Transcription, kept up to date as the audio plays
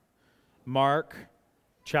Mark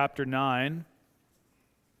chapter 9.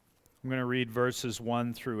 I'm going to read verses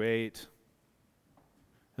 1 through 8.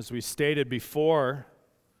 As we stated before,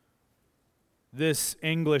 this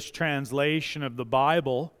English translation of the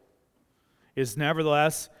Bible is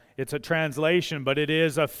nevertheless, it's a translation, but it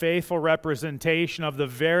is a faithful representation of the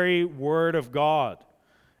very Word of God,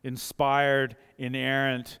 inspired,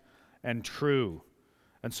 inerrant, and true.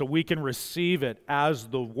 And so we can receive it as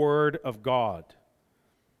the Word of God.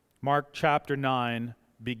 Mark chapter 9,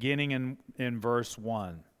 beginning in verse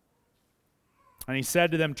 1. And he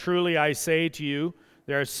said to them, "Truly I say to you,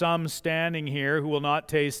 there are some standing here who will not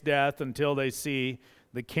taste death until they see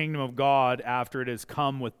the kingdom of God after it has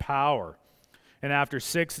come with power." And after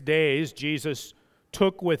 6 days, Jesus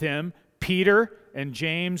took with him Peter and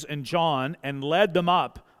James and John and led them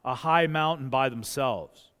up a high mountain by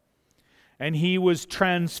themselves. And he was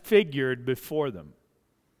transfigured before them,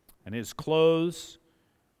 and his clothes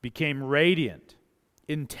became radiant,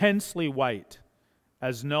 intensely white,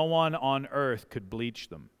 as no one on earth could bleach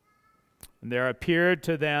them. And there appeared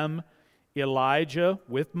to them Elijah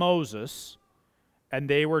with Moses, and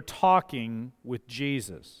they were talking with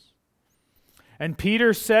Jesus. And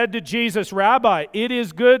Peter said to Jesus, "Rabbi, it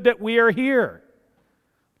is good that we are here.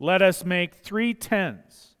 Let us make 3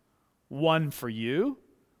 tents, one for you,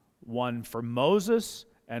 one for Moses,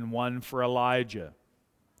 and one for Elijah."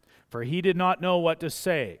 For he did not know what to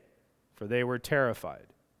say, for they were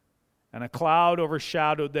terrified. And a cloud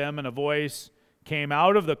overshadowed them, and a voice came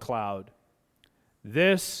out of the cloud,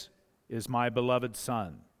 "This is my beloved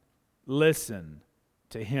Son. Listen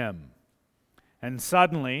to him." And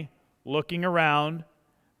suddenly, looking around,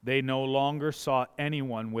 they no longer saw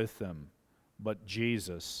anyone with them, but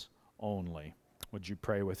Jesus only. Would you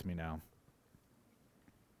pray with me now?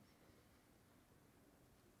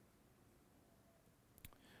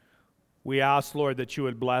 We ask, Lord, that you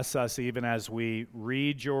would bless us even as we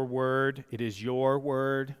read your word. It is your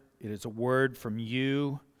word. It is a word from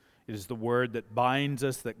you. It is the word that binds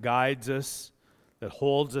us, that guides us, that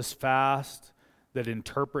holds us fast, that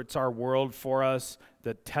interprets our world for us,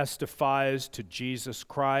 that testifies to Jesus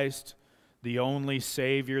Christ, the only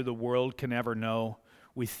Savior the world can ever know.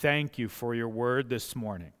 We thank you for your word this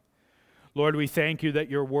morning. Lord, we thank you that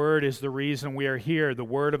your word is the reason we are here, the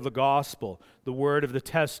word of the gospel, the word of the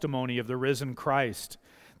testimony of the risen Christ,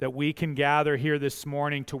 that we can gather here this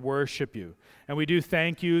morning to worship you. And we do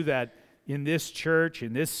thank you that in this church,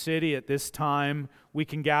 in this city, at this time, we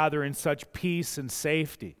can gather in such peace and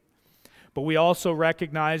safety. But we also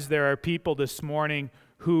recognize there are people this morning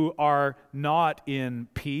who are not in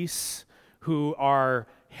peace, who are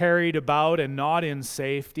harried about and not in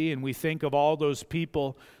safety. And we think of all those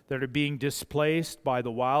people that are being displaced by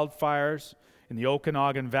the wildfires in the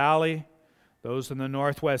Okanagan Valley, those in the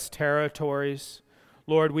Northwest Territories.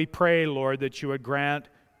 Lord, we pray, Lord, that you would grant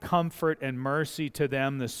comfort and mercy to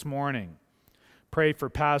them this morning. Pray for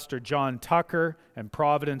Pastor John Tucker and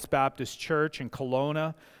Providence Baptist Church in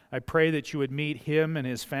Kelowna. I pray that you would meet him and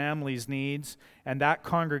his family's needs. And that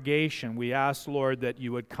congregation, we ask, Lord, that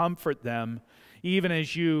you would comfort them even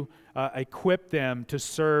as you equip them to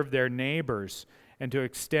serve their neighbors and to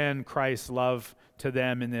extend Christ's love to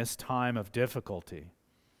them in this time of difficulty.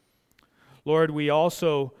 Lord, we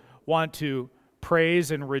also want to praise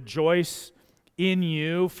and rejoice in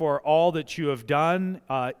you for all that you have done,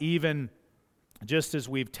 even just as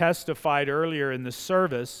we've testified earlier in the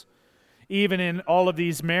service, even in all of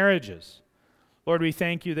these marriages. Lord, we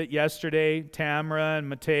thank you that yesterday Tamara and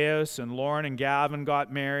Mateus and Lauren and Gavin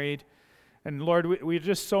got married. And Lord, we're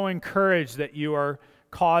just so encouraged that you are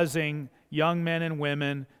causing young men and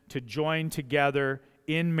women to join together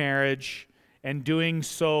in marriage and doing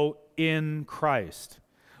so in Christ.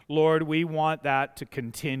 Lord, we want that to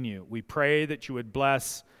continue. We pray that you would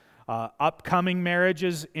bless upcoming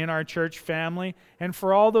marriages in our church family. And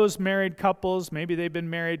for all those married couples, maybe they've been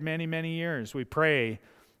married many, many years, we pray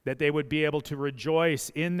that they would be able to rejoice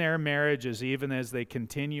in their marriages even as they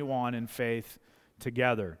continue on in faith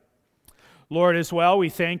together. Lord, as well, we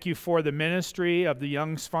thank you for the ministry of the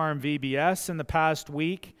Youngs Farm VBS in the past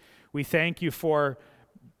week. We thank you for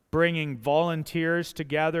bringing volunteers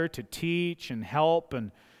together to teach and help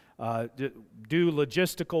and do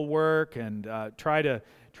logistical work and try to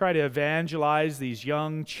evangelize these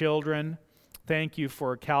young children. Thank you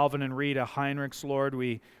for Calvin and Rita Heinrichs, Lord.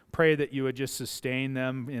 We pray that you would just sustain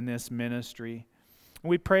them in this ministry.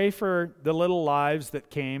 We pray for the little lives that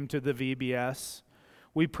came to the VBS.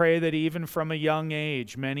 We pray that even from a young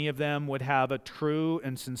age, many of them would have a true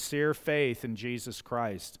and sincere faith in Jesus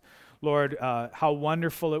Christ. Lord, how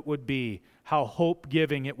wonderful it would be, how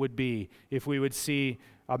hope-giving it would be if we would see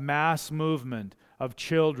a mass movement of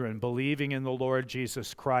children believing in the Lord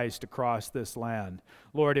Jesus Christ across this land.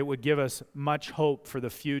 Lord, it would give us much hope for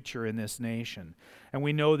the future in this nation. And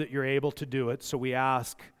we know that you're able to do it, so we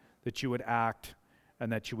ask that you would act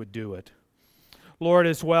and that you would do it. Lord,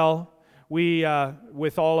 as well, we,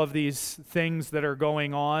 with all of these things that are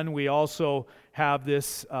going on, we also have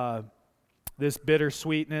this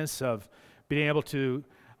bittersweetness of being able to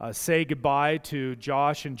say goodbye to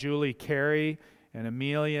Josh and Julie Carey and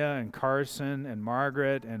Amelia and Carson and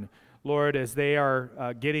Margaret. And Lord, as they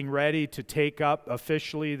are getting ready to take up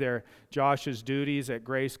officially their Josh's duties at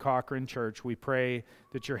Grace Cochrane Church, we pray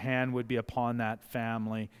that your hand would be upon that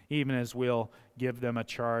family, even as we'll give them a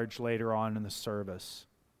charge later on in the service.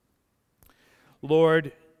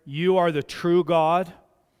 Lord, you are the true God,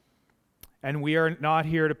 and we are not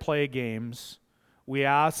here to play games. We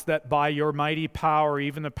ask that by your mighty power,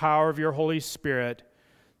 even the power of your Holy Spirit,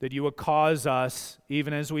 that you would cause us,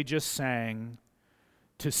 even as we just sang,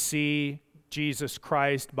 to see Jesus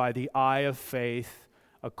Christ by the eye of faith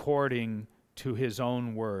according to his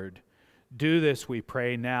own word. Do this, we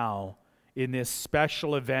pray now, in this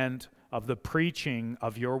special event of the preaching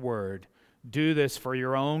of your word. Do this for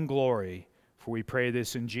your own glory, for we pray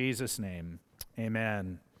this in Jesus' name.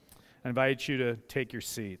 Amen. I invite you to take your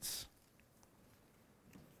seats.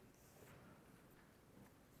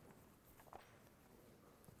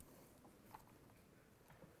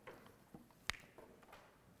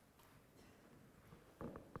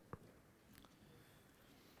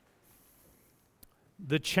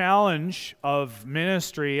 The challenge of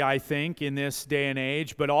ministry, I think, in this day and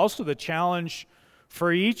age, but also the challenge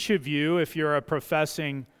for each of you, if you're a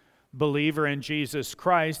professing believer in Jesus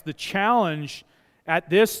Christ, the challenge at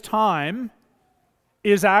this time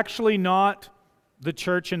is actually not the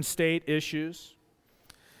church and state issues.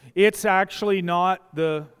 It's actually not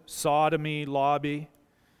the sodomy lobby.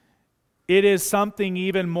 It is something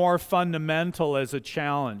even more fundamental as a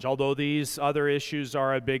challenge, although these other issues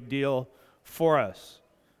are a big deal for us.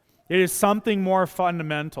 It is something more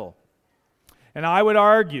fundamental. And I would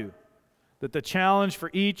argue that the challenge for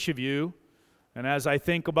each of you, and as I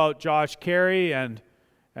think about Josh Carey and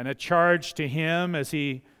a charge to him as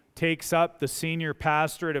he takes up the senior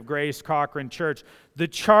pastorate of Grace Cochrane Church, the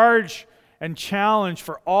charge and challenge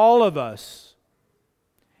for all of us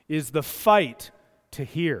is the fight to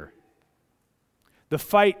hear. The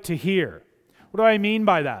fight to hear. What do I mean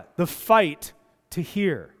by that? The fight to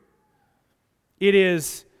hear. It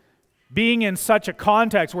is being in such a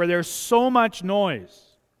context where there's so much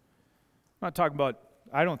noise. I'm not talking about,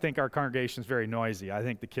 I don't think our congregation is very noisy. I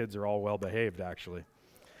think the kids are all well behaved, actually.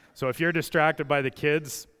 So if you're distracted by the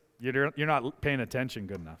kids, you're not paying attention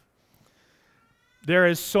good enough. There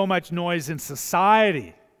is so much noise in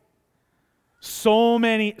society. So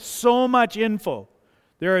much info.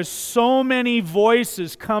 There are so many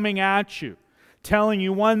voices coming at you, telling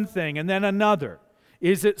you one thing and then another.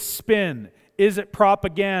 Is it spin? Is it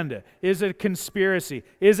propaganda? Is it conspiracy?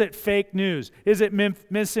 Is it fake news? Is it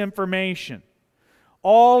misinformation?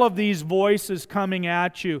 All of these voices coming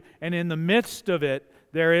at you, and in the midst of it,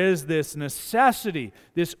 there is this necessity,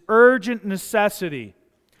 this urgent necessity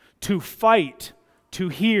to fight, to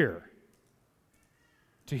hear.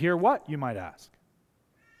 To hear what, you might ask?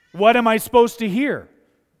 What am I supposed to hear?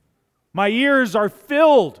 My ears are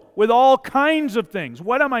filled with all kinds of things.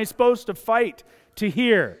 What am I supposed to fight to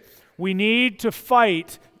hear? We need to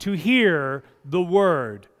fight to hear the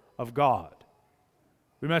Word of God.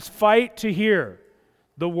 We must fight to hear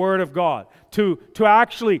the Word of God. To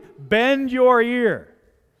actually bend your ear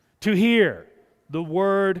to hear the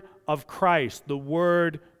Word of Christ, the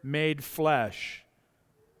Word made flesh,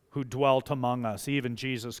 who dwelt among us, even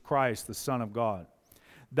Jesus Christ, the Son of God.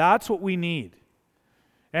 That's what we need.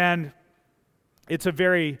 And it's a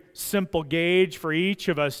very simple gauge for each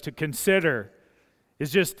of us to consider,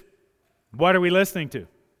 is just, what are we listening to?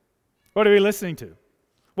 What are we listening to?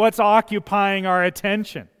 What's occupying our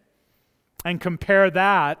attention? And compare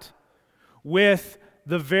that with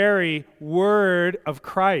the very Word of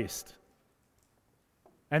Christ.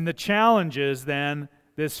 And the challenge is then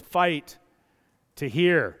this fight to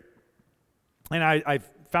hear. And I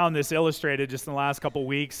found this illustrated just in the last couple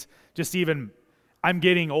weeks. Just even, I'm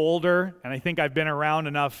getting older, and I think I've been around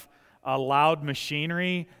enough loud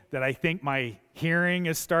machinery that I think my hearing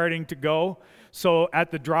is starting to go. So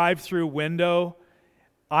at the drive-through window,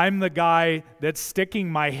 I'm the guy that's sticking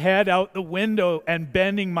my head out the window and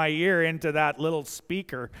bending my ear into that little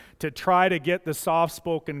speaker to try to get the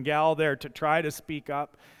soft-spoken gal there to try to speak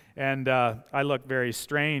up. And I look very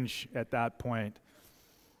strange at that point.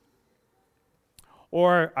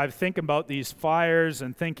 Or I think about these fires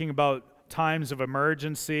and thinking about times of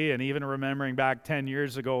emergency, and even remembering back 10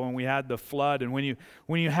 years ago when we had the flood, and when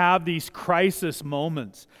you have these crisis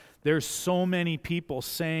moments, there's so many people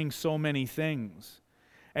saying so many things.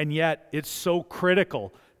 And yet it's so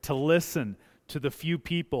critical to listen to the few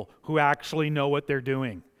people who actually know what they're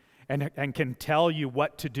doing and can tell you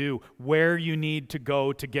what to do, where you need to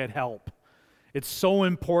go to get help. It's so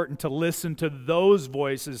important to listen to those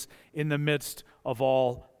voices in the midst of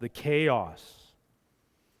all the chaos.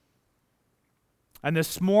 And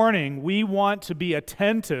this morning, we want to be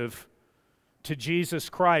attentive to Jesus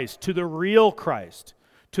Christ, to the real Christ,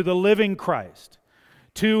 to the living Christ,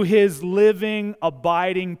 to His living,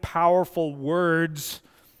 abiding, powerful words,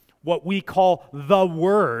 what we call the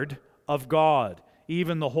Word of God,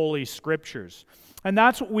 even the Holy Scriptures. And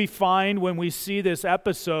that's what we find when we see this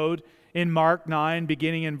episode in Mark 9,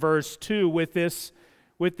 beginning in verse 2, with this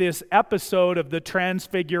episode of the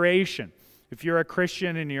Transfiguration. If you're a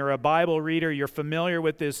Christian and you're a Bible reader, you're familiar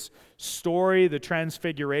with this story, the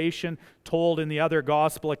Transfiguration, told in the other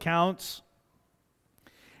gospel accounts.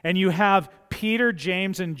 And you have Peter,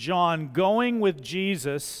 James, and John going with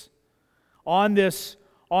Jesus on this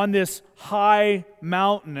high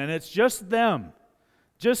mountain, and it's just them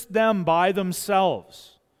by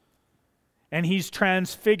themselves. And He's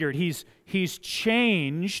transfigured, He's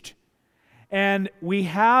changed, and we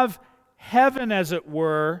have heaven, as it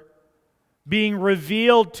were, being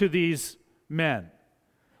revealed to these men.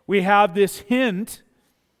 We have this hint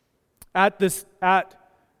at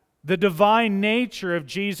the divine nature of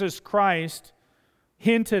Jesus Christ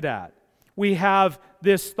hinted at. We have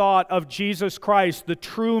this thought of Jesus Christ, the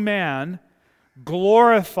true man,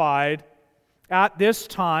 glorified at this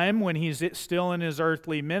time when He's still in His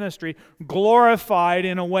earthly ministry, glorified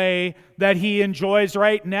in a way that He enjoys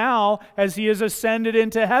right now as He is ascended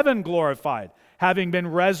into heaven glorified, having been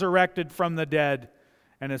resurrected from the dead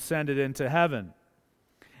and ascended into heaven.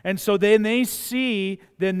 And so then they see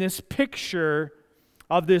this picture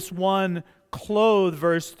of this one clothed,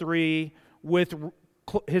 verse 3, with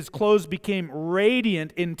his clothes became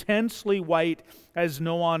radiant, intensely white, as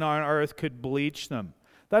no one on earth could bleach them.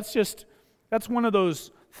 That's one of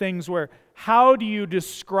those things where, how do you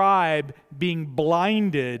describe being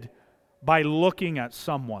blinded by looking at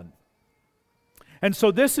someone? And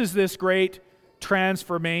so this is this great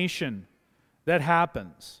transformation that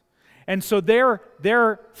happens. And so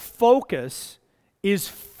their focus is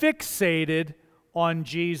fixated on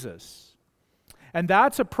Jesus. And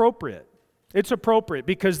that's appropriate. It's appropriate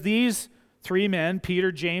because these three men,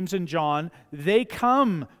 Peter, James, and John, they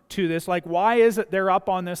come to this like, why is it they're up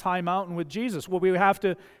on this high mountain with Jesus? Well, we have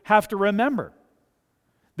to remember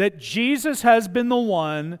that Jesus has been the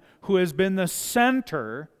one who has been the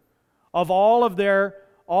center of all of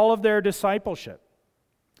their discipleship.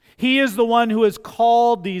 He is the one who has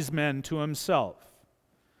called these men to Himself.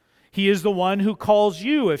 He is the one who calls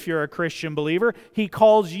you, if you're a Christian believer. He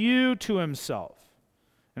calls you to Himself.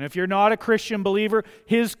 And if you're not a Christian believer,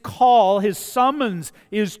 His call, His summons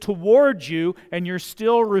is towards you, and you're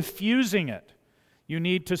still refusing it. You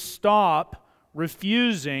need to stop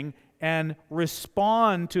refusing and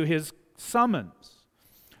respond to His summons.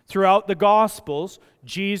 Throughout the Gospels,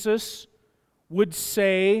 Jesus would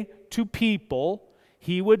say to people,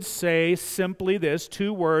 He would say simply this,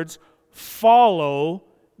 two words, follow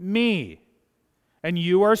me. And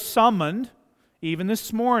you are summoned, even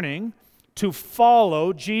this morning, to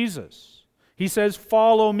follow Jesus. He says,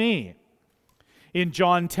 follow me. In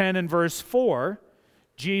John 10 and verse 4,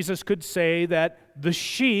 Jesus could say that the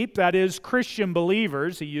sheep, that is Christian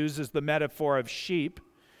believers, He uses the metaphor of sheep,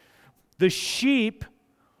 the sheep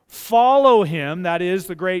follow Him, that is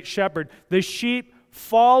the great shepherd. The sheep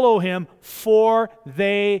follow Him, for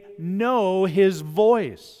they know His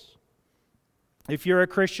voice. If you're a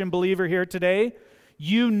Christian believer here today,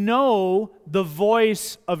 you know the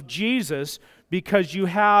voice of Jesus because you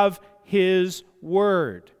have His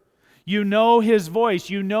Word. You know His voice.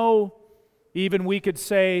 You know, even we could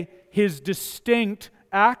say, His distinct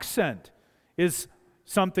accent is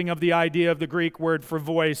something of the idea of the Greek word for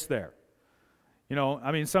voice there. You know,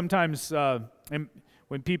 I mean, sometimes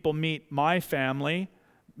when people meet my family,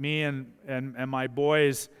 me and my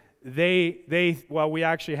boys, we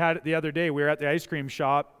actually had it the other day. We were at the ice cream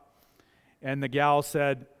shop, and the gal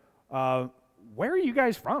said, where are you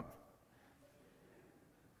guys from?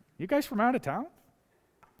 You guys from out of town?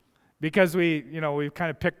 Because we've kind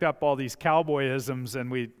of picked up all these cowboyisms,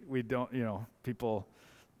 and we don't, people,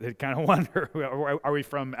 they kind of wonder, are we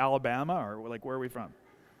from Alabama, or like, where are we from?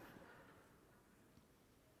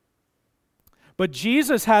 But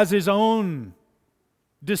Jesus has His own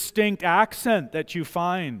distinct accent that you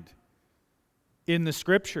find in the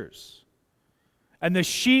Scriptures. And the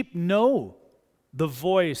sheep know the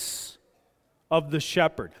voice of the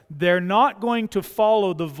shepherd. They're not going to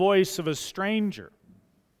follow the voice of a stranger.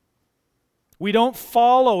 We don't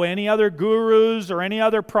follow any other gurus or any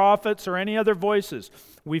other prophets or any other voices.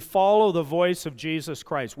 We follow the voice of Jesus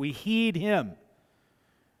Christ. We heed Him.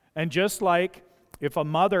 And just like if a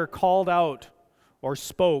mother called out or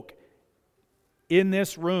spoke in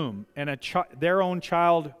this room and their own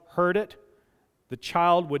child heard it, the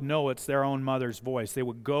child would know it's their own mother's voice. They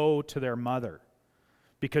would go to their mother.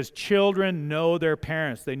 Because children know their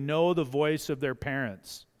parents. They know the voice of their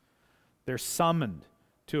parents. They're summoned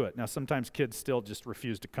to it. Now, sometimes kids still just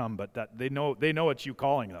refuse to come, but they know it's you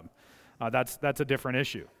calling them. That's a different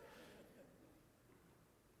issue.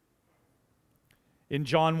 In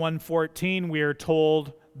John 1:14, we are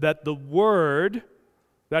told that the Word,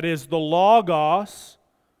 that is the Logos,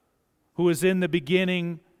 who is in the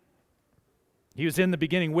beginning, He was in the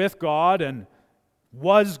beginning with God and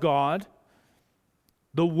was God.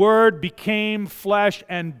 The Word became flesh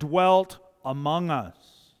and dwelt among us.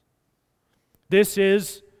 This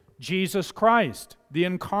is Jesus Christ, the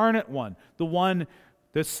incarnate one,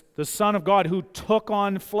 the Son of God who took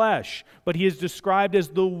on flesh, but He is described as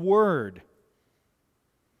the Word.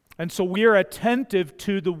 And so we are attentive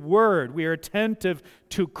to the Word. We are attentive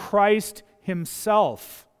to Christ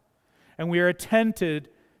Himself. And we are attentive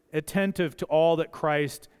to all that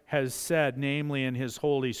Christ has said, namely in His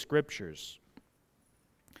Holy Scriptures.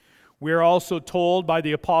 We are also told by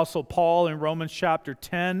the Apostle Paul in Romans chapter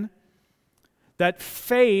 10 that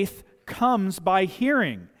faith comes by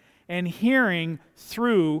hearing, and hearing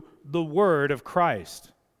through the Word of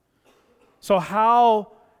Christ. So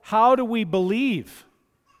how do we believe?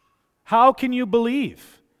 How can you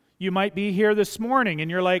believe? You might be here this morning and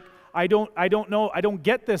you're like, I don't know, I don't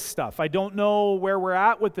get this stuff. I don't know where we're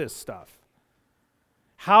at with this stuff.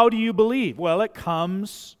 How do you believe? Well, it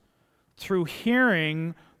comes through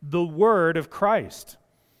hearing the Word of Christ.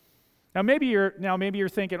 Now maybe you're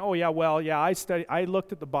thinking, I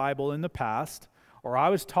looked at the Bible in the past, or I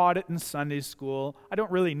was taught it in Sunday school. I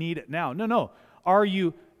don't really need it now. No. Are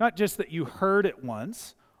you, not just that you heard it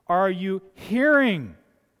once, are you hearing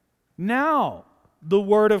now the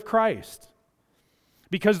Word of Christ?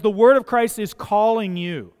 Because the Word of Christ is calling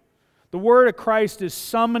you. The Word of Christ is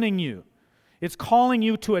summoning you. It's calling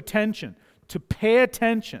you to attention, to pay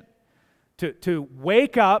attention, to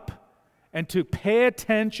wake up and to pay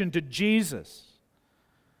attention to Jesus.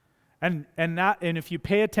 And if you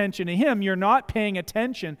pay attention to Him, you're not paying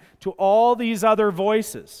attention to all these other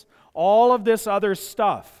voices, all of this other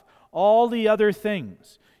stuff, all the other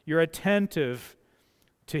things. You're attentive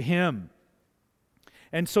to Him.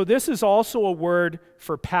 And so this is also a word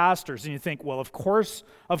for pastors. And you think, well, of course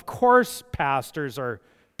pastors are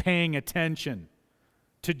paying attention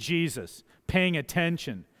to Jesus, paying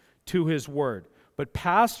attention to His Word. But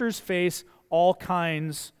pastors face all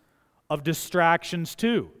kinds of distractions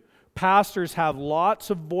too. Pastors have lots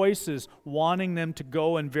of voices wanting them to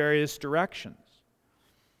go in various directions.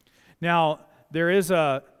 Now, there is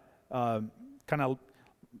a kind of,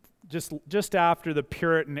 just after the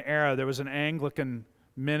Puritan era, there was an Anglican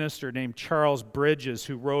minister named Charles Bridges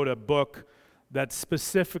who wrote a book that's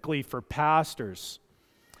specifically for pastors.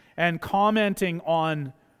 And commenting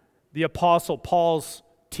on the Apostle Paul's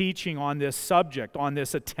teaching on this subject, on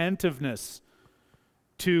this attentiveness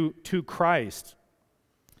to Christ,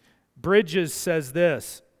 Bridges says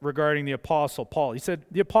this regarding the Apostle Paul. He said,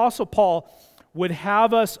 the Apostle Paul would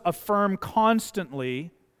have us affirm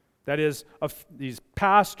constantly, that is, these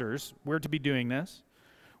pastors, we're to be doing this,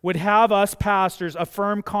 would have us pastors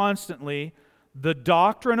affirm constantly the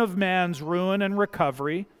doctrine of man's ruin and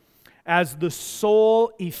recovery as the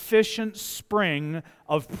sole efficient spring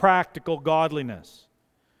of practical godliness.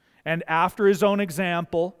 And after his own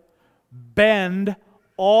example, bend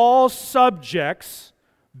all subjects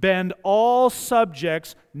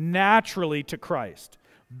naturally to Christ.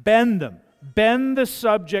 Bend the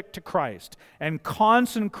subject to Christ, and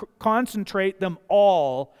concentrate them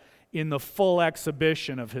all in the full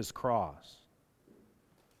exhibition of His cross.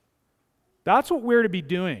 That's what we're to be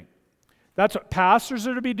doing. That's what pastors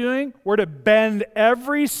are to be doing. We're to bend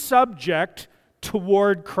every subject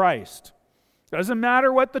toward Christ. Doesn't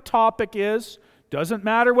matter what the topic is, doesn't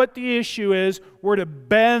matter what the issue is, we're to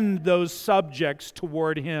bend those subjects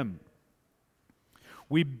toward Him.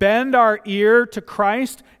 We bend our ear to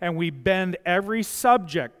Christ, and we bend every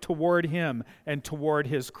subject toward Him and toward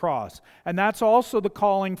His cross. And that's also the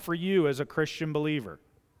calling for you as a Christian believer.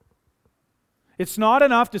 It's not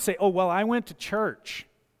enough to say, oh, well, I went to church.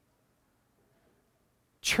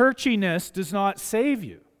 Churchiness does not save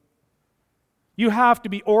you. You have to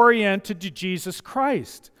be oriented to Jesus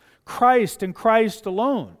Christ. Christ and Christ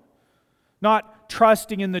alone. Not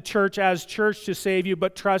trusting in the church as church to save you,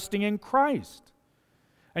 but trusting in Christ.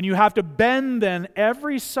 And you have to bend then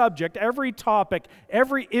every subject, every topic,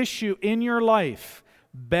 every issue in your life,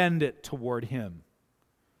 bend it toward Him.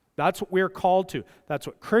 That's what we're called to. That's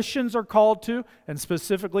what Christians are called to, and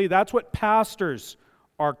specifically that's what pastors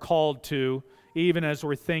are called to, even as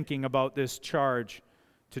we're thinking about this charge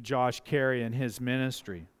to Josh Carey and his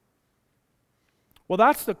ministry. Well,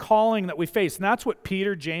 that's the calling that we face, and that's what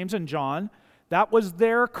Peter, James, and John, that was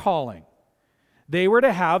their calling. They were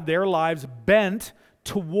to have their lives bent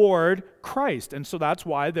toward Christ, and so that's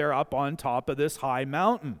why they're up on top of this high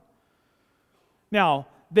mountain. Now,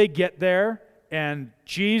 they get there, and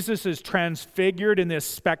Jesus is transfigured in this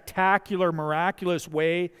spectacular, miraculous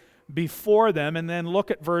way before them, and then look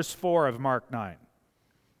at verse 4 of Mark 9.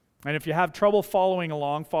 And if you have trouble following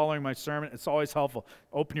my sermon, it's always helpful.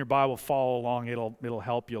 Open your Bible, follow along, it'll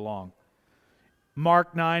help you along.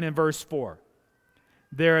 Mark 9 and verse 4.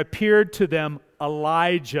 There appeared to them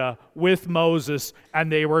Elijah with Moses,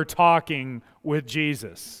 and they were talking with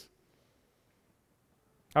Jesus.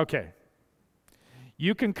 Okay.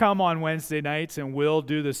 You can come on Wednesday nights and we'll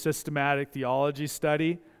do the systematic theology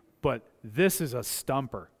study, but this is a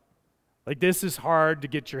stumper. Like, this is hard to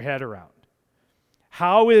get your head around.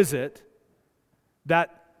 How is it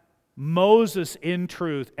that Moses in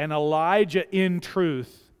truth and Elijah in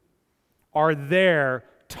truth are there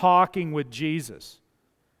talking with Jesus?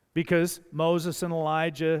 Because Moses and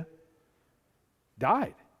Elijah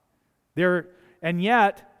died. And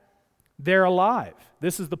yet, they're alive.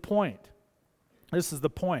 This is the point. This is the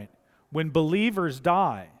point. When believers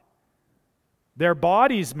die, their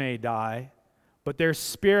bodies may die, but their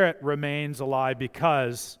spirit remains alive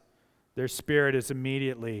because their spirit is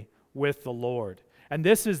immediately with the Lord. And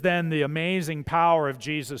this is then the amazing power of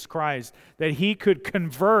Jesus Christ, that He could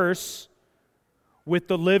converse with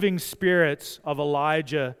the living spirits of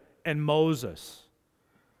Elijah and Moses.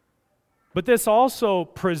 But this also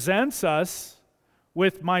presents us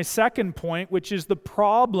with my second point, which is the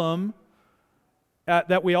problem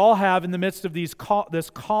that we all have in the midst of this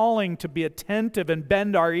calling to be attentive and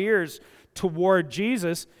bend our ears toward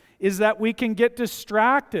Jesus, is that we can get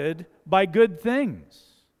distracted by good things.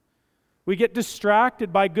 We get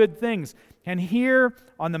distracted by good things. And here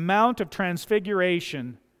on the Mount of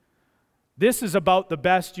Transfiguration, this is about the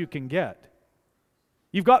best you can get.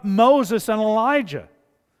 You've got Moses and Elijah.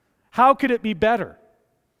 How could it be better?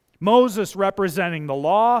 Moses representing the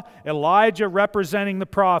law, Elijah representing the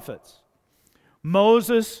prophets.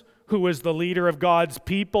 Moses, who was the leader of God's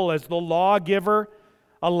people as the lawgiver,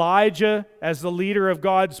 Elijah as the leader of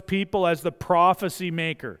God's people as the prophecy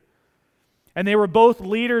maker. And they were both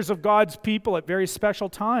leaders of God's people at very special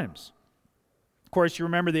times. Of course, you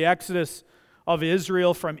remember the exodus of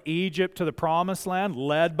Israel from Egypt to the Promised Land,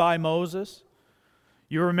 led by Moses.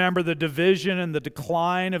 You remember the division and the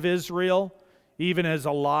decline of Israel, even as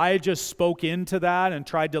Elijah spoke into that and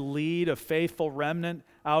tried to lead a faithful remnant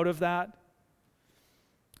out of that.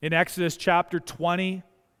 In Exodus chapter 20,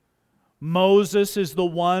 Moses is the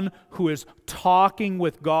one who is talking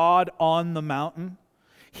with God on the mountain.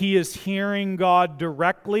 He is hearing God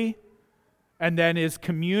directly and then is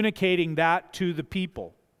communicating that to the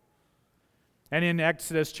people. And in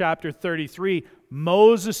Exodus chapter 33,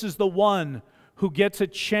 Moses is the one who gets a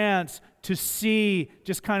chance to see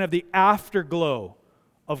just kind of the afterglow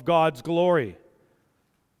of God's glory.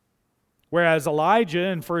 Whereas Elijah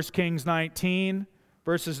in 1 Kings 19,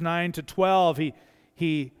 verses 9 to 12,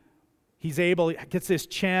 he gets this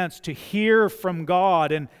chance to hear from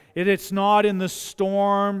God, and it's not in the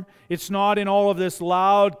storm, it's not in all of this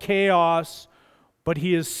loud chaos, but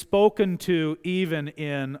he is spoken to even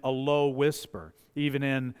in a low whisper, even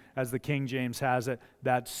in, as the King James has it,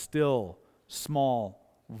 that still small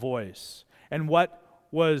voice. And what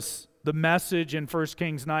was the message in 1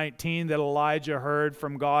 Kings 19 that Elijah heard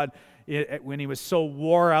from God when he was so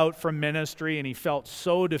wore out from ministry and he felt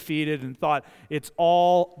so defeated and thought it's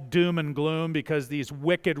all doom and gloom because these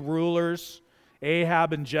wicked rulers,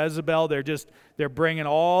 Ahab and Jezebel, they're bringing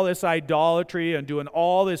all this idolatry and doing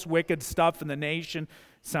all this wicked stuff in the nation.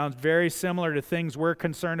 Sounds very similar to things we're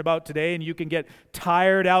concerned about today, and you can get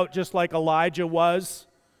tired out just like Elijah was.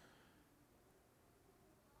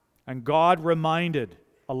 And God reminded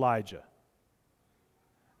Elijah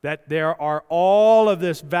that there are all of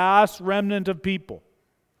this vast remnant of people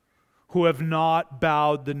who have not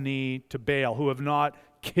bowed the knee to Baal, who have not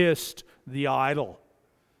kissed the idol.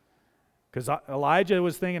 Because Elijah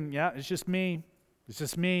was thinking, yeah, it's just me. It's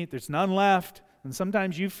just me. There's none left. And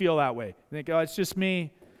sometimes you feel that way. You think, oh, it's just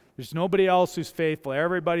me. There's nobody else who's faithful.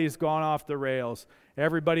 Everybody's gone off the rails.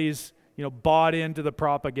 Everybody's, bought into the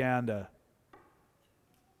propaganda.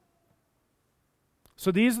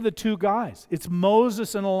 So these are the two guys. It's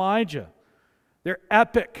Moses and Elijah. They're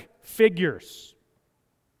epic figures.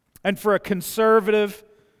 And for a conservative,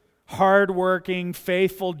 hardworking,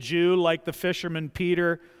 faithful Jew like the fisherman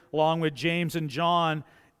Peter, along with James and John,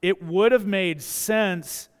 it would have made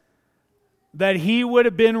sense that he would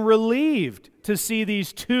have been relieved to see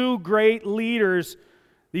these two great leaders,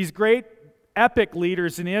 these great epic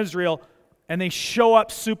leaders in Israel, and they show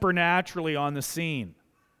up supernaturally on the scene.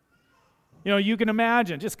 You can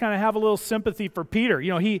imagine, just kind of have a little sympathy for Peter.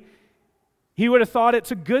 He would have thought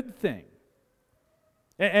it's a good thing.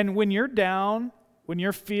 And when you're down, when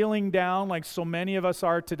you're feeling down like so many of us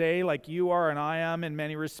are today, like you are and I am in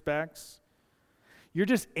many respects, you're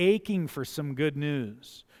just aching for some good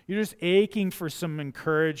news. You're just aching for some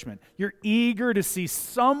encouragement. You're eager to see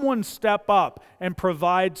someone step up and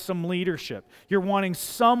provide some leadership. You're wanting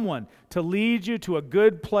someone to lead you to a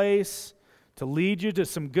good place, to lead you to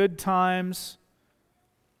some good times.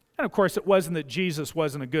 And of course, it wasn't that Jesus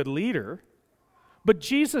wasn't a good leader, but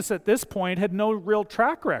Jesus at this point had no real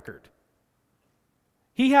track record.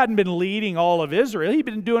 He hadn't been leading all of Israel. He'd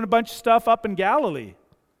been doing a bunch of stuff up in Galilee.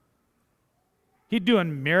 He'd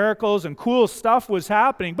doing miracles and cool stuff was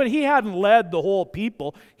happening, but he hadn't led the whole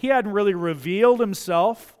people. He hadn't really revealed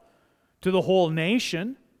himself to the whole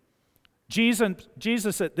nation.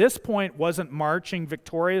 Jesus at this point wasn't marching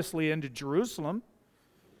victoriously into Jerusalem,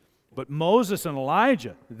 but Moses and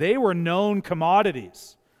Elijah, they were known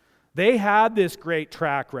commodities. They had this great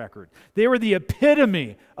track record. They were the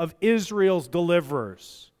epitome of Israel's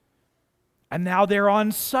deliverers. And now they're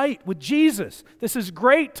on site with Jesus. This is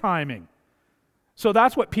great timing. So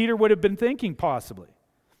that's what Peter would have been thinking, possibly.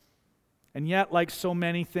 And yet, like so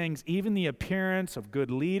many things, even the appearance of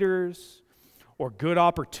good leaders or good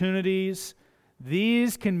opportunities,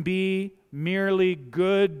 these can be merely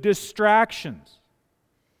good distractions.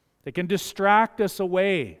 They can distract us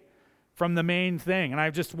away from the main thing. And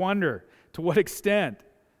I just wonder, to what extent,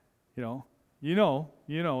 you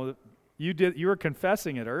were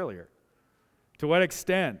confessing it earlier. To what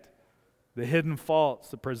extent the hidden faults,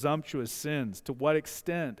 the presumptuous sins, to what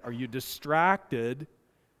extent are you distracted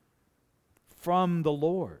from the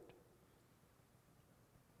Lord?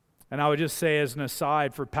 And I would just say as an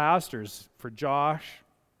aside for pastors, for Josh,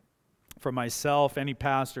 for myself, any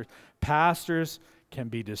pastors can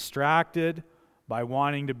be distracted by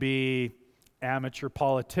wanting to be amateur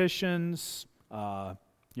politicians.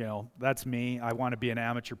 That's me. I want to be an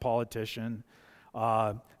amateur politician.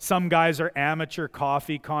 Some guys are amateur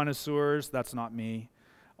coffee connoisseurs. That's not me.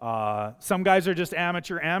 Some guys are just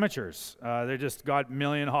amateurs. They just got a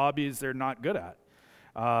million hobbies they're not good at.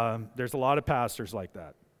 There's a lot of pastors like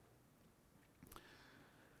that.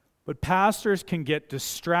 But pastors can get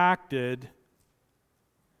distracted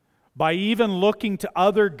by even looking to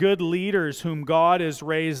other good leaders whom God has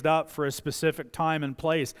raised up for a specific time and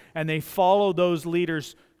place, and they follow those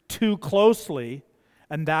leaders too closely,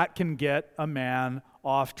 and that can get a man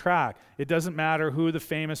off track. It doesn't matter who the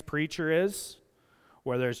famous preacher is,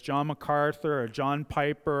 whether it's John MacArthur or John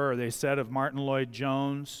Piper, or they said of Martin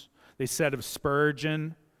Lloyd-Jones, they said of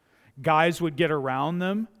Spurgeon. Guys would get around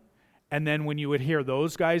them, and then when you would hear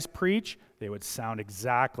those guys preach, they would sound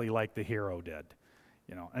exactly like the hero did.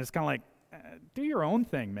 And it's kind of like, do your own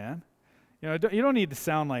thing, man. You don't need to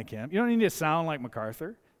sound like him. You don't need to sound like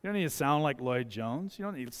MacArthur. You don't need to sound like Lloyd-Jones. You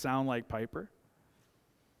don't need to sound like Piper.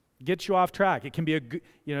 Get you off track. It can be a good,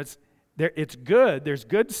 it's good. There's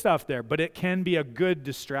good stuff there, but it can be a good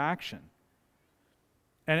distraction.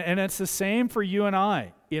 And it's the same for you and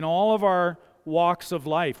I. In all of our walks of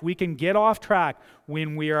life, we can get off track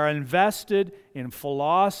when we are invested in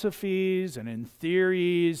philosophies and in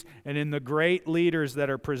theories and in the great leaders that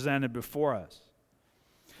are presented before us.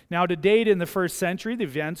 Now, to date in the first century, the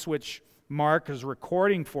events which Mark is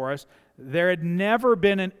recording for us, there had never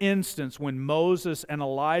been an instance when Moses and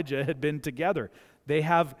Elijah had been together. They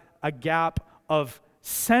have a gap of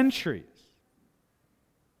centuries.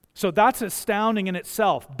 So that's astounding in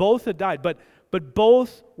itself. Both had died, but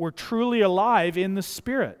both were truly alive in the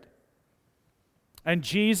Spirit. And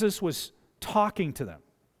Jesus was talking to them.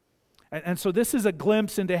 And so this is a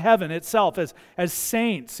glimpse into heaven itself as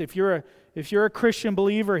saints. If you're a Christian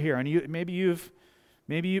believer here, and maybe you've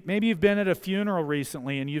been at a funeral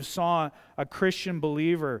recently and you saw a Christian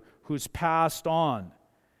believer who's passed on.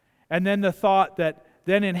 And then the thought that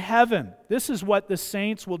then in heaven, this is what the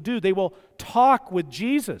saints will do. They will talk with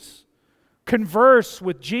Jesus, converse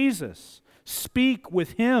with Jesus, speak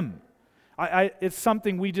with Him. It's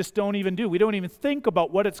something we just don't even do. We don't even think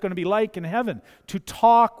about what it's going to be like in heaven to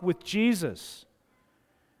talk with Jesus.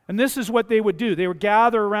 And this is what they would do. They would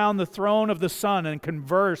gather around the throne of the Son and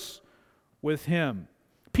converse with him.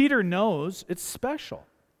 Peter knows it's special.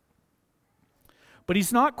 But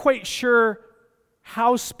he's not quite sure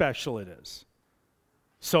how special it is.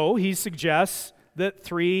 So he suggests that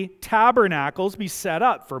 3 tabernacles be set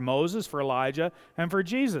up for Moses, for Elijah, and for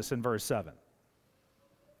Jesus in verse 7.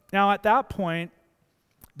 Now at that point,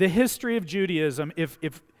 the history of Judaism,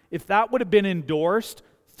 if that would have been endorsed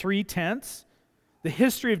 3/10, the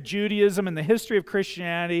history of Judaism and the history of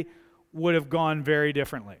Christianity would have gone very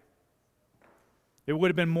differently. It would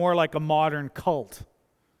have been more like a modern cult.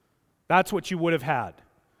 That's what you would have had,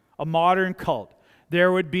 a modern cult.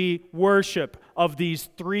 There would be worship of these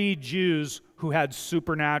 3 Jews who had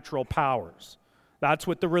supernatural powers. That's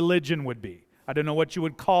what the religion would be. I don't know what you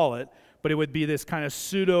would call it, but it would be this kind of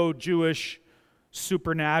pseudo-Jewish,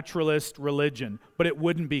 supernaturalist religion, but it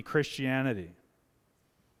wouldn't be Christianity.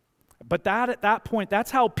 But at that point,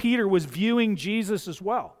 that's how Peter was viewing Jesus as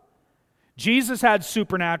well. Jesus had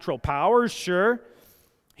supernatural powers, sure.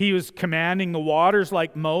 He was commanding the waters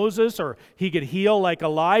like Moses, or he could heal like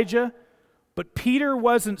Elijah. But Peter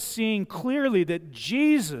wasn't seeing clearly that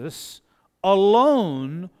Jesus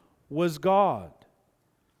alone was God.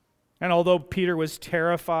 And although Peter was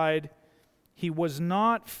terrified, he was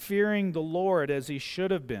not fearing the Lord as he should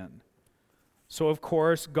have been. So, of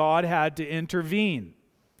course, God had to intervene.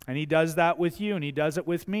 And he does that with you, and he does it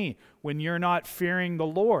with me. When you're not fearing the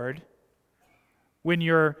Lord, when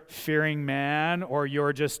you're fearing man, or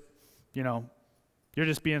you're just, you're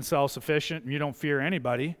just being self-sufficient and you don't fear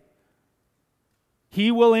anybody,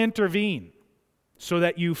 he will intervene so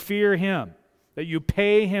that you fear him, that you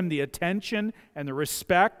pay him the attention and the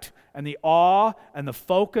respect and the awe and the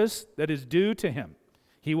focus that is due to him.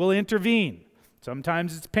 He will intervene.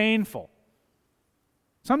 Sometimes it's painful.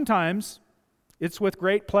 Sometimes it's with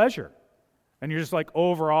great pleasure. And you're just like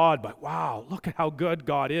overawed by, wow, look at how good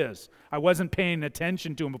God is. I wasn't paying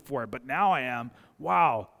attention to him before, but now I am.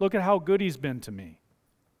 Wow, look at how good he's been to me.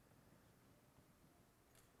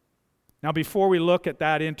 Now, before we look at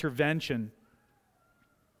that intervention,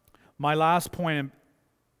 my last point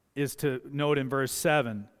is to note in verse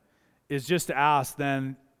 7, is just to ask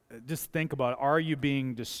then, just think about it, are you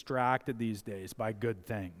being distracted these days by good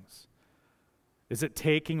things? Is it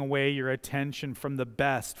taking away your attention from the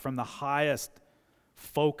best, from the highest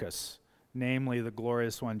focus, namely the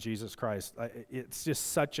glorious one, Jesus Christ? It's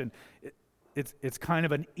just it's kind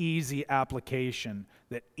of an easy application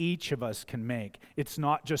that each of us can make. It's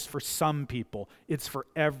not just for some people, it's for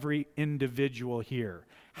every individual here.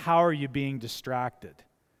 How are you being distracted?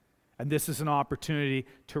 And this is an opportunity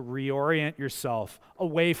to reorient yourself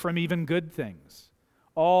away from even good things.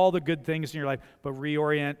 All the good things in your life, but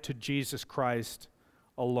reorient to Jesus Christ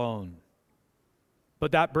alone.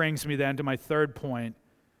 But that brings me then to my third point,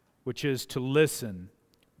 which is to listen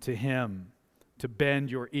to him, to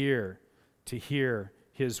bend your ear, to hear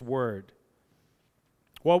his word.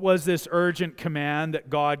 What was this urgent command that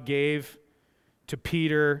God gave to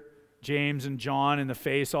Peter, James, and John in the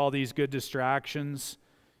face of all these good distractions?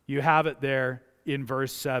 You have it there in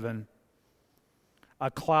verse 7. A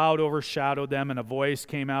cloud overshadowed them, and a voice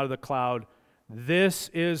came out of the cloud, "This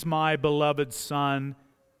is my beloved Son,"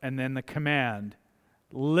 and then the command,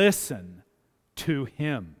 listen to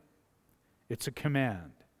him. It's a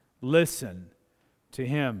command. Listen to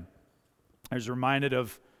him. I was reminded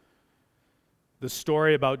of the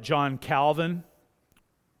story about John Calvin.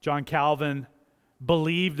 John Calvin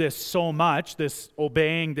believed this so much, this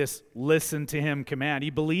obeying this listen to him command. He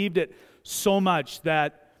believed it so much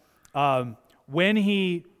that when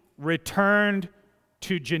he returned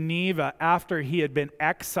to Geneva after he had been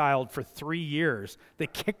exiled for 3 years, they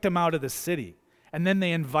kicked him out of the city, and then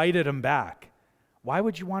they invited him back. Why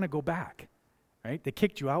would you want to go back? Right? They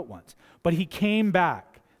kicked you out once. But he came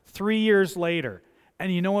back 3 years later,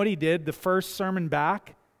 and you know what he did the first sermon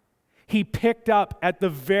back? He picked up at the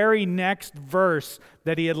very next verse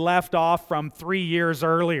that he had left off from 3 years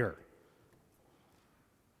earlier.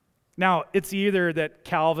 Now, it's either that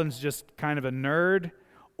Calvin's just kind of a nerd,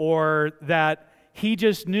 or that he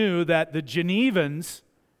just knew that the Genevans,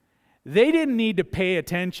 they didn't need to pay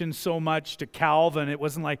attention so much to Calvin. It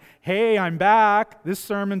wasn't like, hey, I'm back, this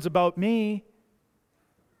sermon's about me.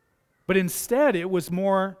 But instead, it was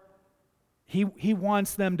more, he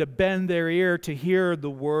wants them to bend their ear to hear the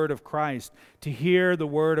word of Christ, to hear the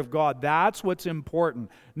word of God. That's what's important,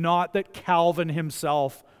 not that Calvin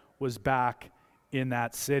himself was back in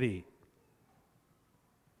that city.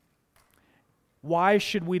 Why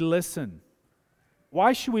should we listen?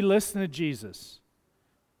 why should we listen to Jesus?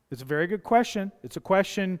 It's a very good question. It's a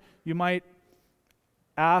question you might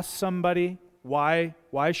ask somebody. Why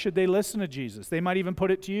should they listen to Jesus? They might even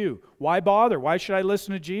put it to you. Why bother? Why should I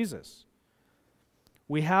listen to Jesus?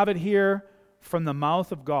 We have it here from the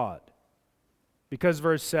mouth of God. Because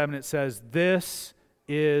verse 7, it says, "This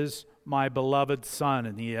is my beloved Son,"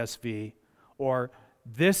 in the ESV, or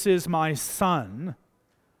 "This is my Son,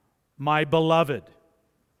 my beloved."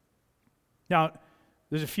 Now,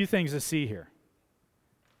 there's a few things to see here.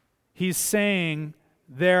 He's saying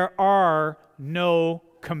there are no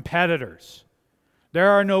competitors. There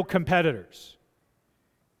are no competitors.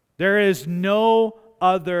 There is no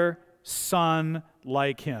other son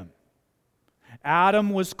like him.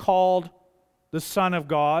 Adam was called the Son of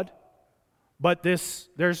God, but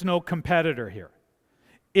there's no competitor here.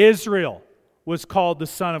 Israel was called the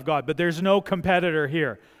Son of God, but there's no competitor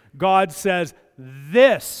here. God says,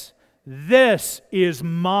 this is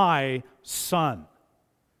my Son.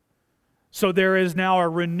 So there is now a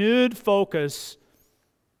renewed focus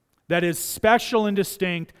that is special and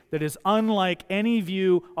distinct, that is unlike any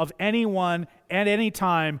view of anyone at any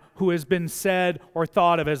time who has been said or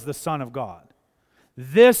thought of as the Son of God.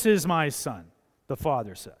 This is my Son, the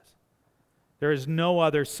Father says. There is no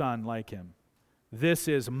other Son like him. This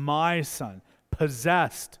is my Son,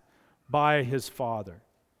 possessed by his Father.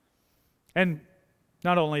 And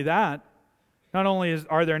not only that, not only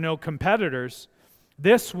are there no competitors,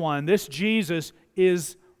 this Jesus,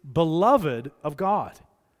 is beloved of God.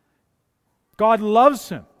 God loves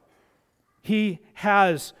him. He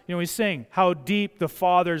has, he's saying how deep the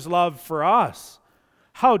Father's love for us,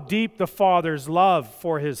 how deep the Father's love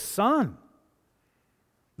for his Son.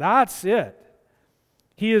 That's it.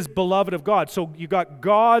 He is beloved of God. So you got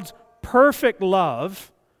God's perfect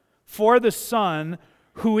love for the Son,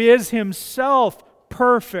 who is himself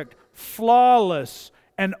perfect, flawless,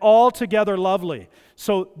 and altogether lovely.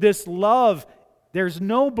 So this love, there's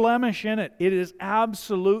no blemish in it. It is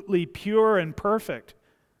absolutely pure and perfect.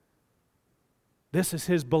 This is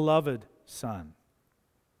his beloved Son.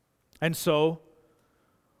 And so,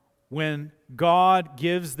 when God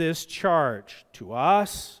gives this charge to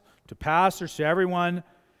us, to pastors, to everyone,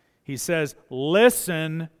 he says,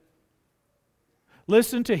 listen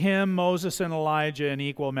to him, Moses and Elijah, in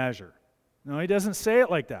equal measure. No, he doesn't say it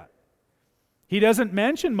like that. He doesn't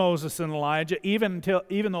mention Moses and Elijah, even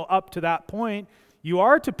though up to that point, you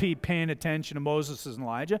are to be paying attention to Moses and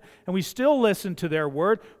Elijah, and we still listen to their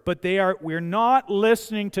word, but we're not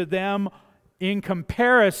listening to them in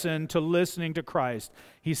comparison to listening to Christ.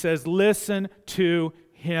 He says, listen to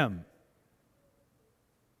him.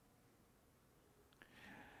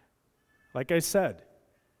 Like I said,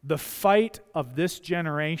 the fight of this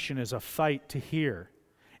generation is a fight to hear,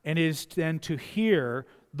 and it is then to hear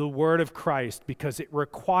the word of Christ, because it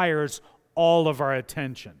requires all of our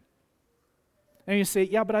attention. And you say,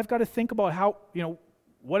 yeah, but I've got to think about how,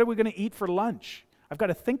 what are we going to eat for lunch? I've got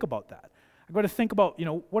to think about that. I've got to think about,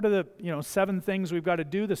 what are the, 7 things we've got to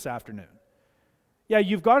do this afternoon. Yeah,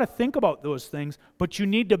 you've got to think about those things, but you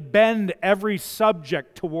need to bend every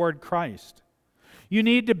subject toward Christ. You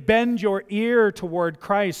need to bend your ear toward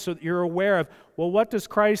Christ so that you're aware of, well, what does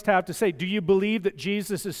Christ have to say? Do you believe that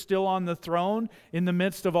Jesus is still on the throne in the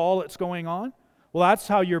midst of all that's going on? Well, that's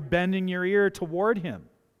how you're bending your ear toward him.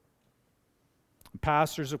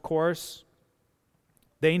 Pastors, of course,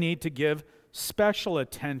 they need to give special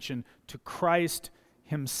attention to Christ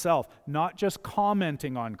himself, not just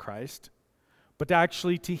commenting on Christ, but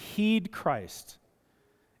actually to heed Christ.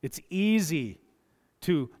 It's easy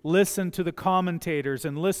to listen to the commentators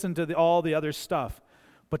and listen to all the other stuff,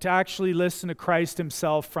 but to actually listen to Christ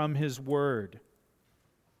himself from his word.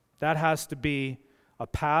 That has to be a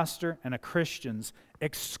pastor and a Christian's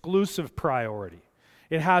exclusive priority.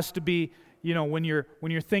 It has to be, when you're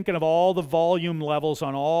thinking of all the volume levels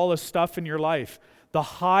on all the stuff in your life, the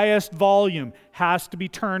highest volume has to be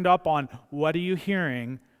turned up on what are you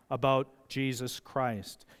hearing about Jesus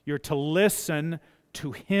Christ. You're to listen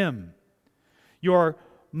to him. Your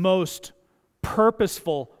most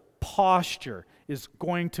purposeful posture is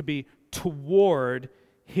going to be toward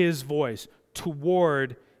his voice,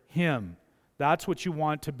 toward him. That's what you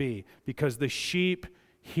want to be, because the sheep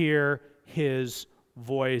hear his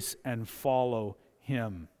voice and follow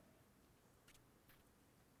him.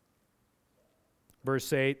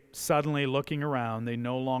 Verse 8, suddenly looking around, they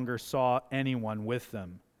no longer saw anyone with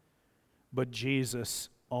them, but Jesus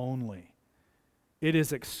only. It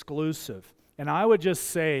is exclusive. And I would just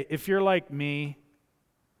say, if you're like me,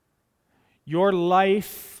 your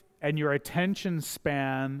life and your attention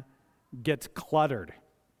span gets cluttered.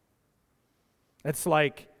 It's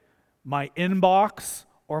like my inbox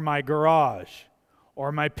or my garage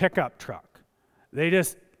or my pickup truck. They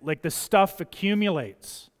just, like, the stuff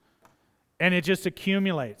accumulates. And it just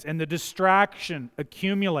accumulates. And the distraction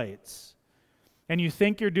accumulates. And you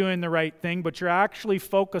think you're doing the right thing, but you're actually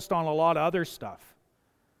focused on a lot of other stuff.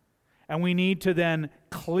 And we need to then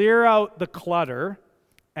clear out the clutter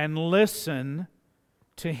and listen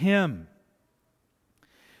to Him.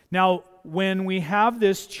 Now, when we have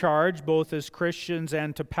this charge, both as Christians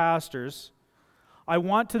and to pastors, I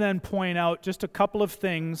want to then point out just a couple of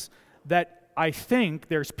things that I think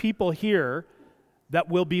there's people here that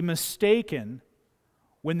will be mistaken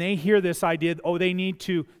when they hear this idea, they need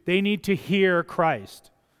to hear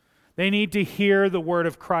Christ. They need to hear the word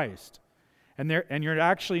of Christ. And you're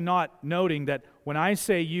actually not noting that when I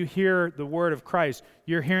say you hear the word of Christ,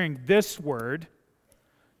 you're hearing this word,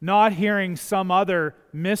 not hearing some other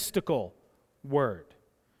mystical word.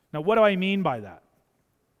 Now, what do I mean by that?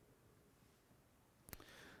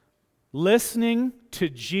 Listening to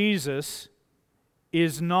Jesus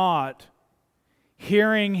is not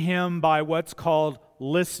hearing Him by what's called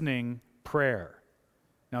listening prayer.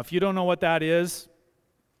 Now, if you don't know what that is,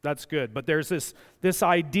 that's good. But there's this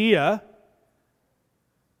idea,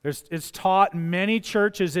 it's taught in many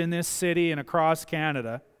churches in this city and across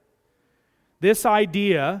Canada, this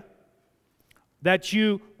idea that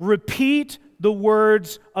you repeat the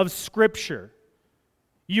words of Scripture.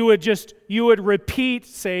 You would repeat,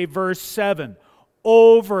 say, verse 7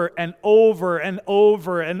 over and over and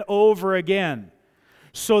over and over again,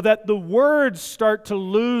 so that the words start to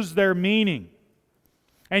lose their meaning.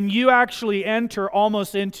 And you actually enter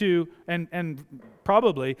almost into, and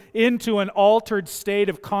probably, into an altered state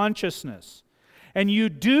of consciousness. And you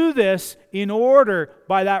do this in order,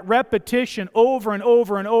 by that repetition over and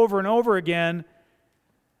over and over and over again,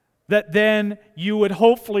 that then you would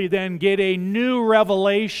hopefully then get a new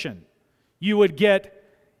revelation. You would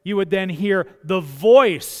then hear the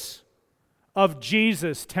voice of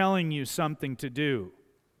Jesus telling you something to do.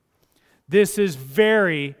 This is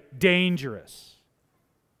very dangerous.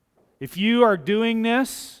 If you are doing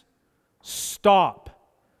this, stop.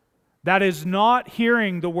 That is not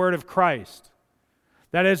hearing the word of Christ.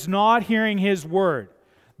 That is not hearing His word.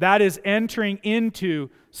 That is entering into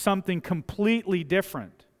something completely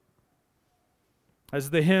different. As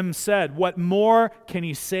the hymn said, what more can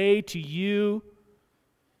He say to you?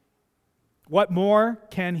 What more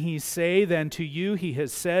can He say than to you He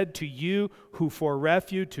has said, to you who for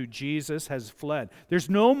refuge to Jesus has fled? There's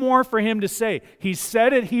no more for Him to say. He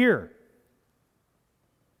said it here.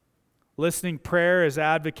 Listening prayer is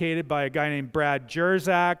advocated by a guy named Brad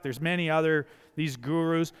Jersak. There's many other these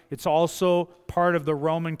gurus. It's also part of the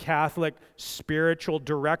Roman Catholic spiritual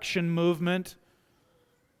direction movement.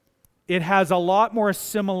 It has a lot more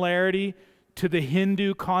similarity to the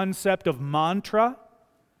Hindu concept of mantra,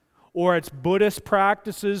 or its Buddhist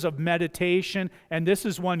practices of meditation, and this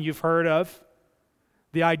is one you've heard of,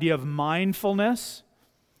 the idea of mindfulness.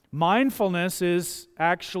 Mindfulness is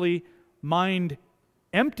actually mind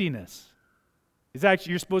emptiness. It's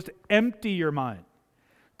actually, you're supposed to empty your mind.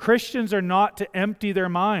 Christians are not to empty their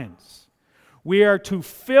minds. We are to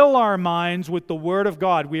fill our minds with the Word of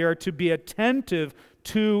God. We are to be attentive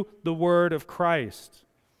to the Word of Christ.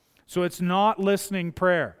 So it's not listening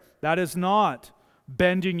prayer. That is not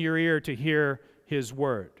bending your ear to hear His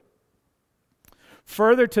Word.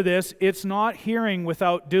 Further to this, it's not hearing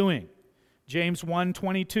without doing. James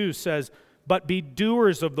 1:22 says, "But be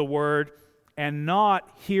doers of the Word, and not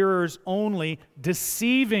hearers only,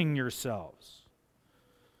 deceiving yourselves."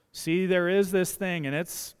 See, there is this thing, and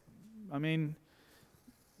there's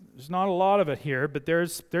not a lot of it here, but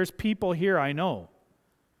there's people here I know.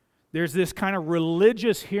 There's this kind of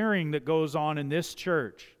religious hearing that goes on in this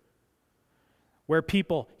church, where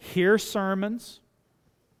people hear sermons,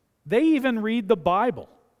 they even read the Bible,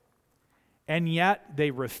 and yet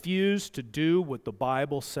they refuse to do what the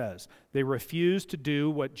Bible says. They refuse to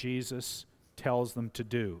do what Jesus tells them to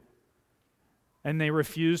do. And they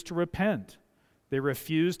refuse to repent. They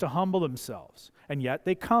refuse to humble themselves. And yet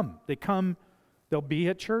they come. They'll be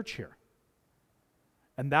at church here.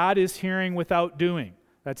 And that is hearing without doing.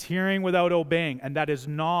 That's hearing without obeying. And that is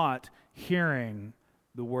not hearing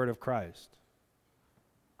the word of Christ.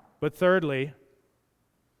 But thirdly,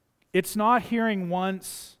 it's not hearing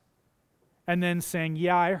once and then saying,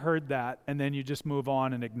 yeah, I heard that, and then you just move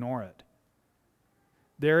on and ignore it.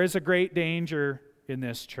 There is a great danger in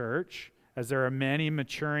this church, as there are many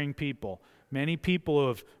maturing people. Many people who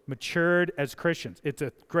have matured as Christians. It's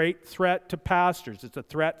a great threat to pastors. It's a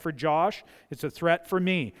threat for Josh. It's a threat for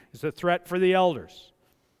me. It's a threat for the elders.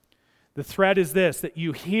 The threat is this, that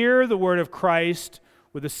you hear the word of Christ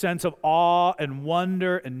with a sense of awe and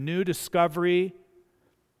wonder and new discovery.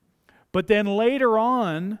 But then later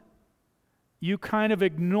on, you kind of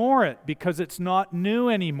ignore it because it's not new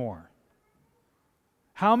anymore.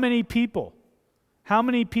 How many people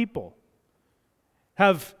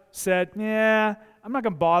have said, yeah, I'm not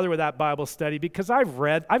going to bother with that Bible study because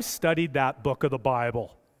I've studied that book of the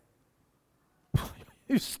Bible.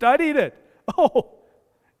 You studied it. Oh,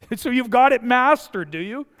 so you've got it mastered, do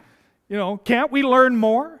you? Can't we learn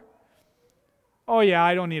more? Oh yeah,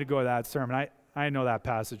 I don't need to go to that sermon. I know that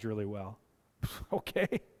passage really well.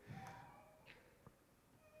 Okay.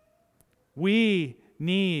 We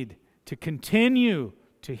need to continue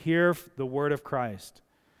to hear the word of Christ.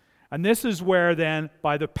 And this is where then,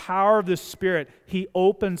 by the power of the Spirit, He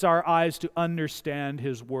opens our eyes to understand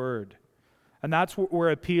His word. And that's what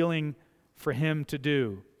we're appealing for Him to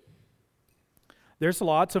do. There's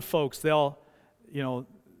lots of folks, they'll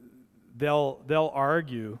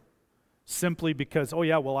argue simply because, oh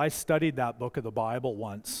yeah, well, I studied that book of the Bible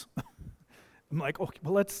once. I'm like, okay,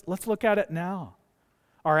 well, let's look at it now.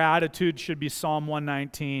 Our attitude should be Psalm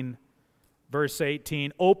 119, verse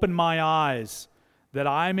 18. Open my eyes that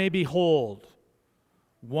I may behold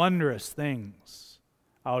wondrous things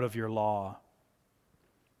out of your law.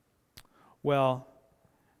 Well,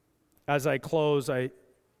 as I close, I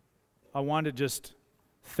want to just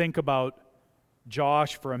think about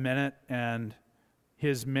Josh for a minute and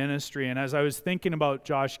his ministry. And as I was thinking about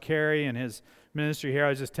Josh Carey and his ministry here, I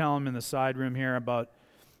was just telling him in the side room here about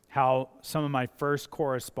how some of my first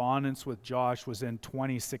correspondence with Josh was in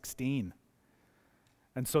 2016.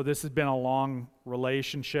 And so this has been a long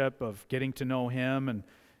relationship of getting to know him, and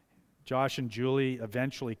Josh and Julie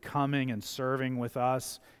eventually coming and serving with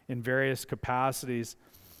us in various capacities.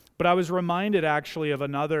 But I was reminded actually of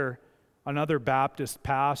another Baptist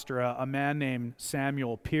pastor, a man named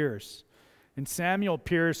Samuel Pierce. And Samuel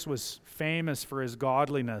Pierce was famous for his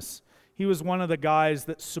godliness. He was one of the guys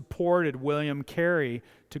that supported William Carey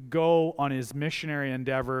to go on his missionary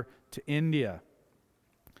endeavor to India.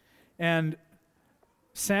 And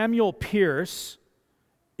Samuel Pierce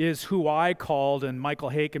is who I called, and Michael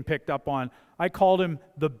Haken picked up on, I called him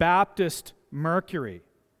the Baptist Mercury,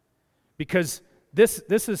 because this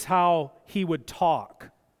is how he would talk.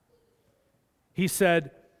 He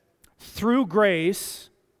said, through grace,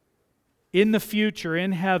 in the future,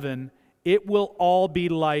 in heaven, it will all be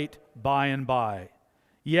light by and by.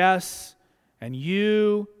 Yes, and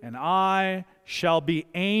you and I shall be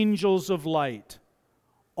angels of light,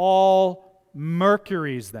 all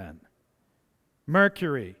Mercuries then.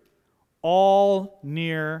 Mercury, all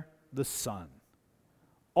near the sun,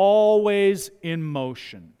 always in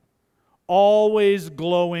motion, always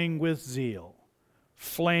glowing with zeal,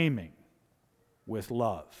 flaming with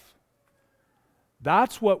love.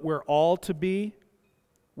 That's what we're all to be.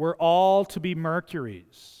 We're all to be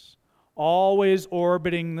Mercuries, always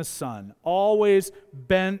orbiting the sun, always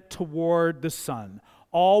bent toward the sun,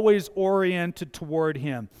 always oriented toward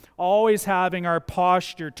Him, always having our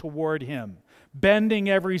posture toward Him, bending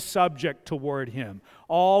every subject toward Him,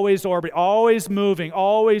 always orbiting, always moving,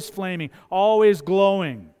 always flaming, always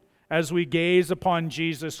glowing as we gaze upon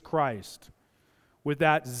Jesus Christ with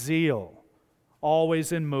that zeal,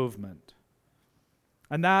 always in movement.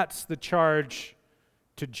 And that's the charge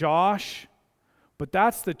to Josh, but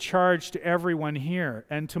that's the charge to everyone here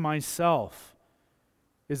and to myself,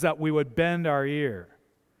 is that we would bend our ear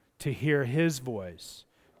to hear His voice,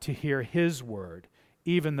 to hear His word,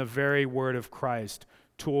 even the very word of Christ,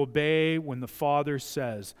 to obey when the Father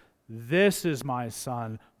says, "This is my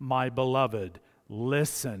Son, my beloved.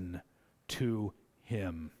 Listen to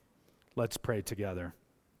Him." Let's pray together.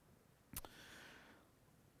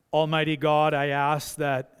 Almighty God, I ask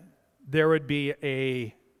that there would be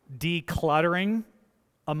a decluttering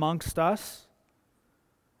amongst us,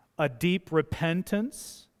 a deep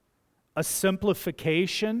repentance, a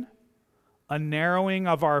simplification, a narrowing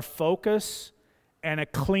of our focus, and a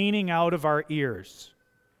cleaning out of our ears.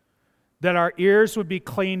 That our ears would be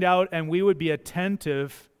cleaned out and we would be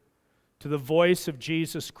attentive to the voice of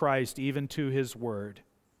Jesus Christ, even to His word.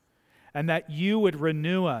 And that you would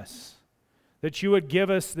renew us, that you would give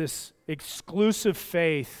us this exclusive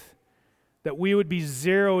faith, that we would be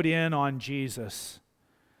zeroed in on Jesus,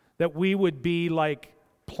 that we would be like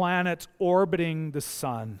planets orbiting the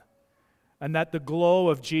sun, and that the glow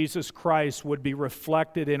of Jesus Christ would be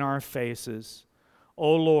reflected in our faces.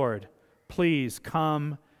 O Lord, please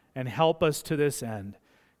come and help us to this end.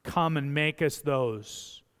 Come and make us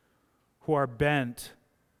those who are bent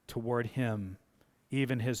toward Him,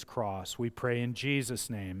 even His cross. We pray in Jesus'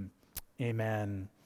 name. Amen.